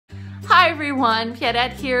Hi everyone,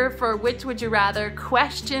 Pierrette here for Which Would You Rather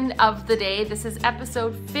question of the day. This is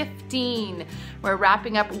episode 15. We're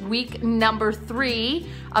wrapping up week number 3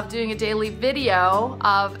 of doing a daily video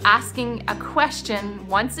of asking a question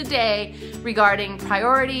once a day regarding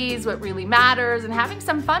priorities, what really matters, and having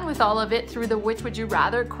some fun with all of it through the Which Would You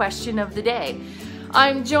Rather question of the day.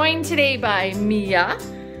 I'm joined today by Mia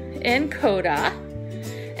and Coda.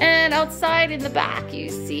 And outside in the back, you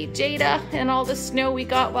see Jada and all the snow we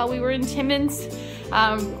got while we were in Timmins.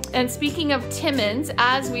 And speaking of Timmins,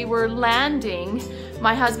 as we were landing,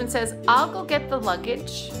 my husband says, I'll go get the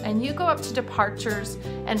luggage and you go up to departures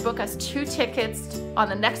and book us 2 tickets on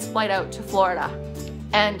the next flight out to Florida.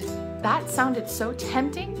 And that sounded so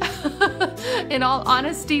tempting. In all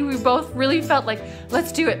honesty, we both really felt like,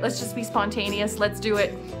 let's do it. Let's just be spontaneous. Let's do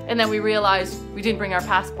it. And then we realized we didn't bring our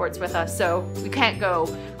passports with us, so we can't go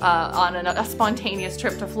on a spontaneous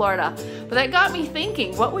trip to Florida. But that got me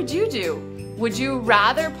thinking, what would you do? Would you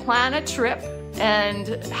rather plan a trip and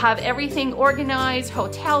have everything organized,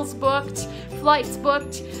 hotels booked, flights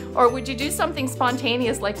booked, or would you do something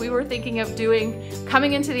spontaneous like we were thinking of doing,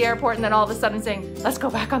 coming into the airport and then all of a sudden saying, let's go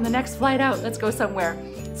back on the next flight out, let's go somewhere.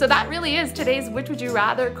 So that really is today's Which Would You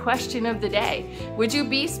Rather question of the day. Would you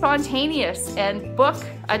be spontaneous and book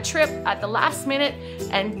a trip at the last minute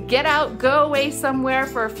and get out, go away somewhere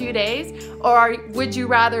for a few days? Or would you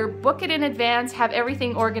rather book it in advance, have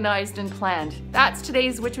everything organized and planned? That's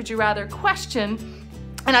today's Which Would You Rather question.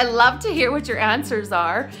 And I love to hear what your answers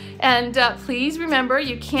are. And please remember,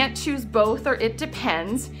 you can't choose both or it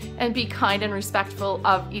depends, and be kind and respectful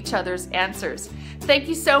of each other's answers. Thank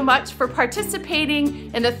you so much for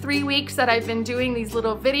participating in the 3 weeks that I've been doing these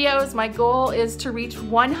little videos. My goal is to reach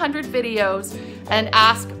 100 videos and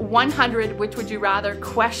ask 100 Which Would You Rather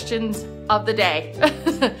questions of the day.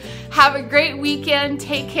 Have a great weekend,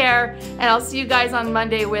 take care, and I'll see you guys on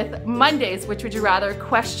Monday with Monday's Which Would You Rather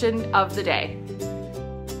question of the day.